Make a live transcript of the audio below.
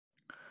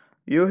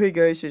Yo, hey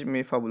guys, it's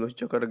me Fabulous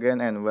Joker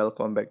again, and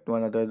welcome back to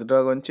another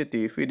Dragon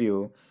City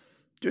video.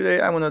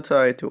 Today I'm gonna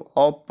try to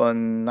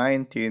open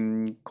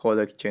 19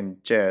 collection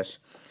chests.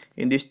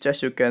 In this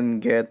chest you can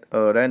get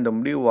a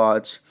random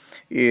rewards.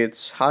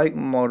 It's high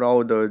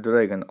marauder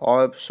dragon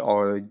orbs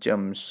or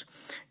gems.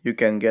 You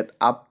can get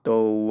up to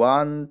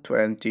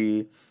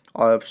 120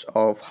 orbs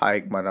of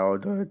high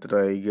marauder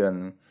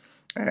dragon,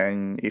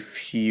 and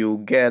if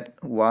you get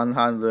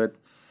 120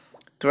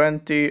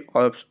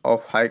 orbs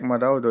of high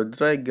marauder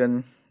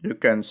dragon, you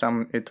can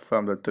summon it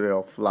from the tree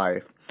of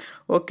life.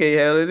 Okay,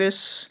 here it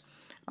is.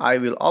 I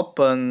will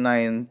open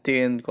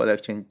 19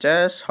 collection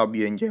chests. Hope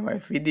you enjoy my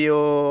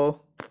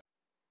video.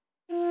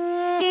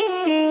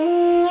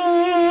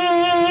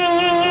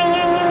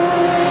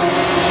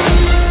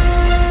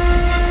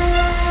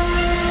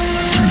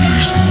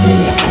 These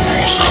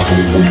mortals have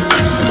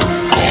awakened the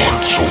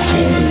gods of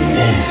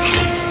old.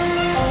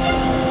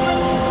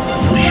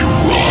 We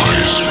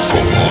rise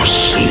from our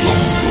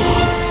slumber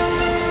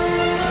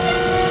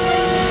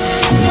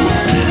to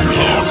reveal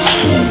our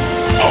true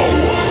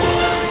power.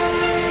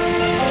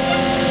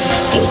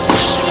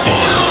 Focus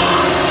fire.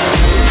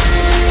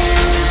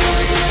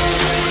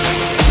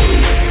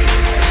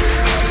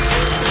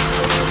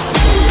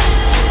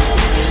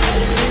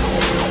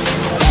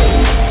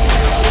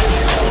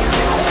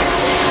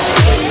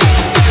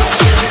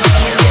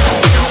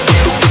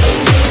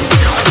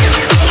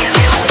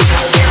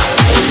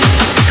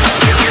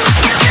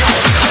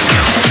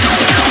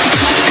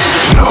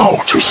 Now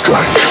to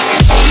strike.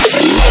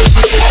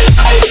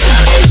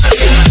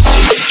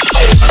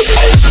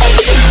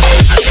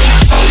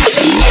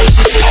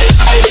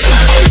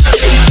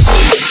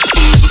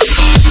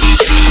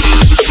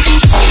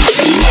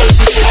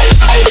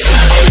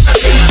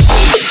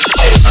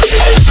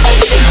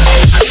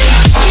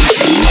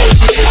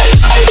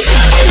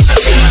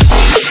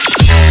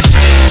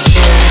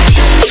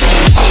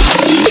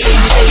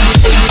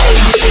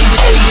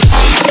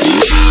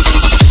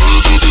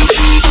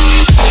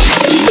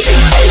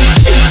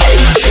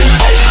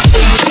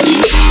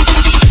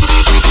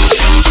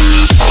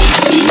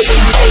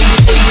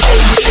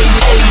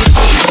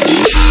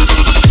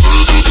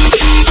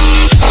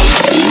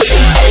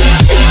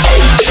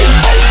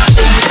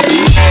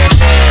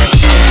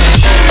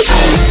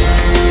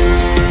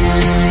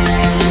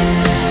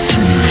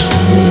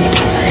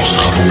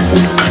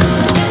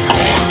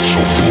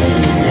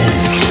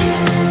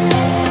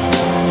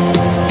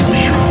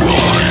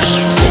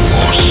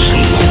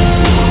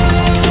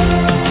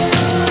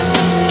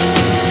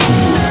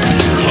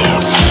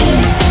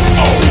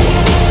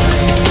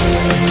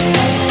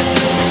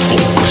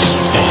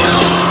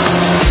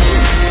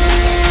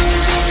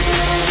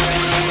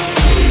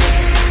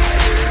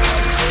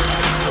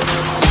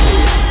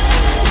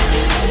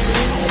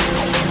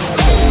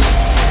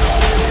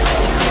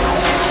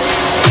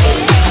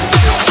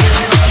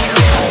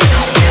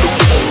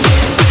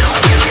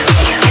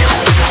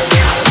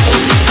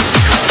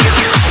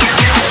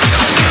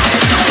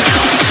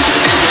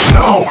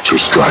 Now to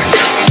strike.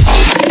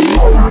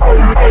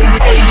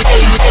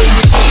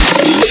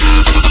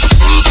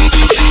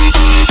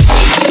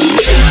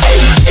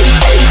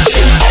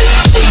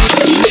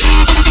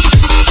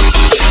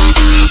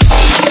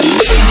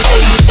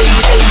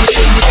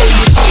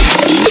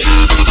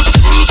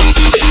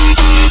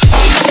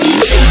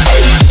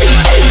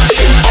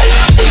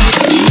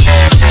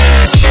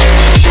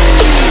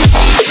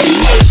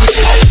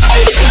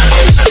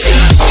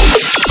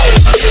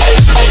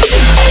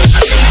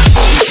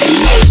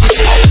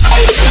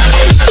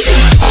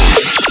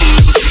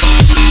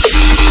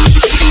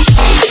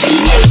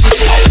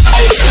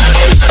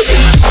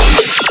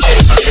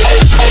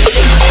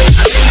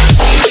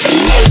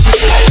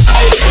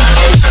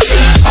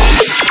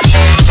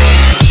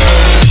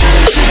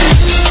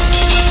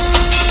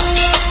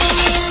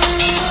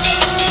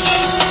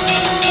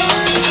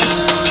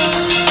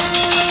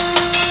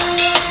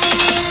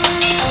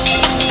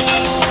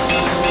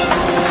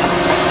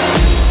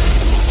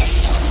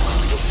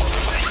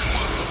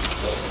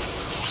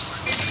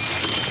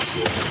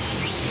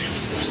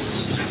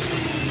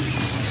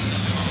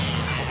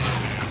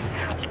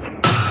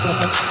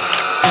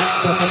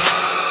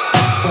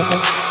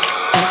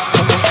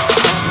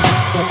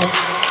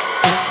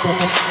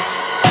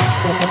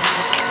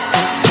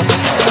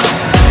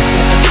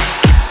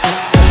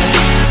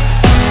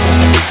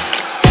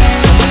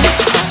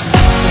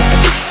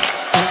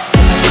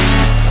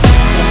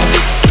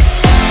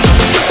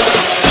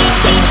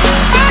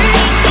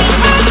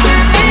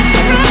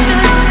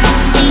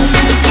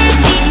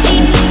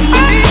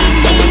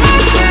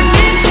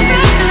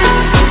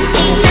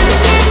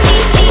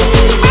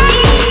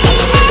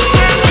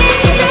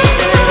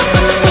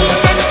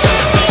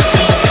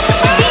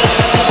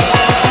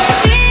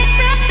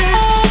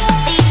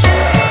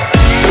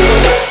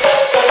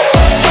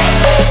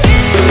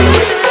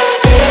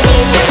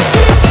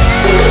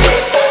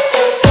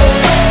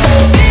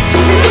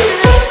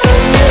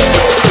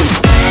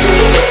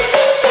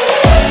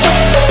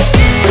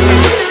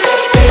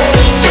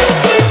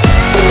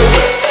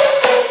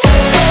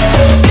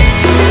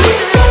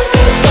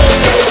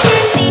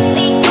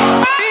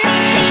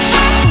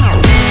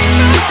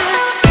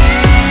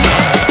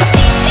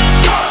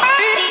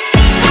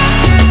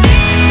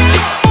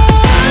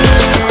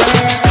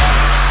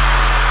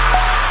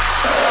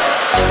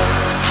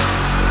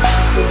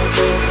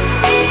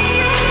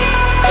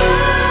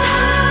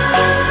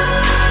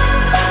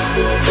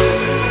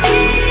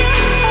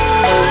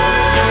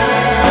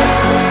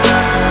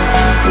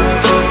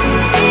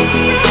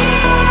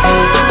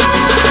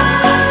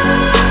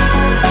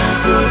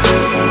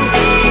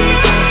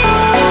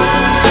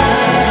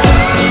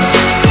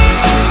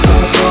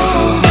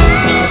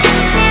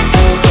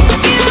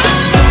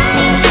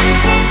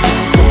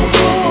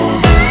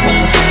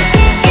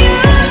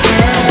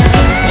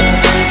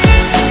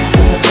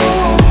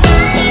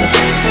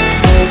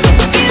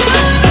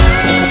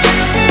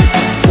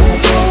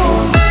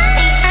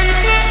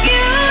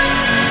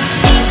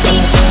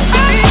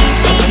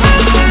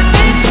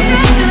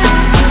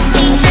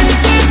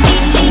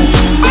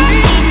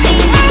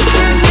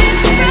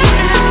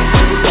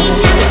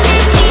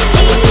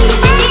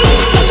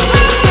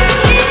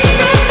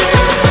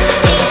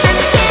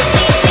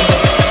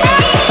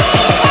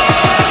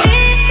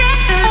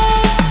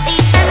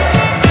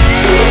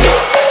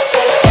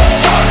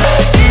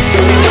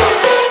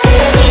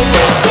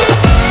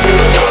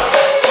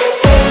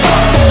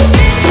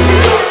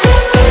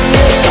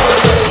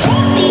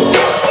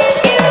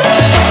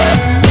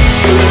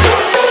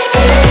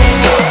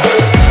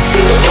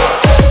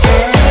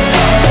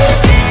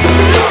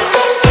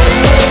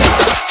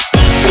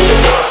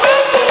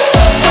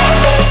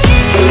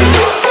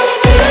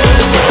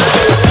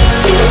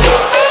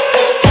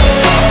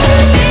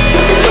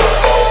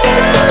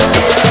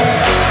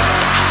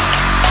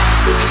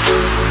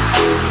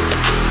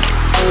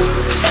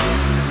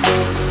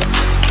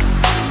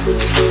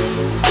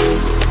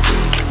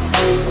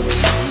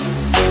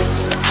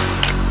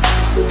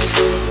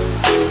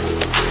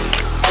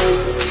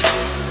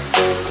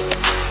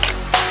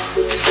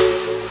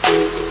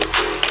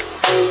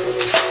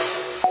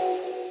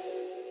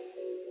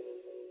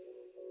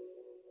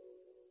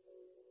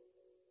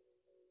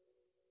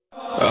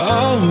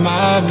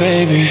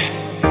 baby,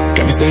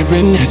 got me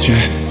staring at you.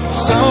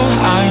 So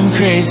I'm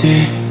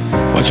crazy,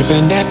 won't you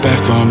bend that back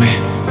for me?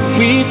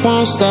 We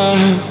won't stop,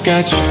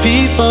 got your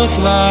feet both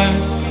locked.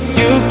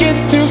 You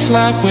get to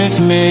fly with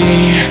me.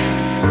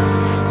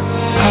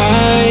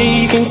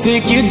 I can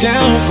take you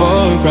down for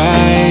a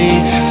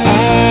ride.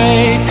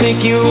 I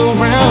take you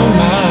around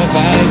my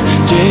life.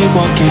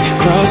 Jaywalking,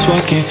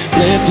 crosswalking,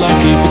 lip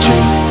locking with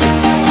you.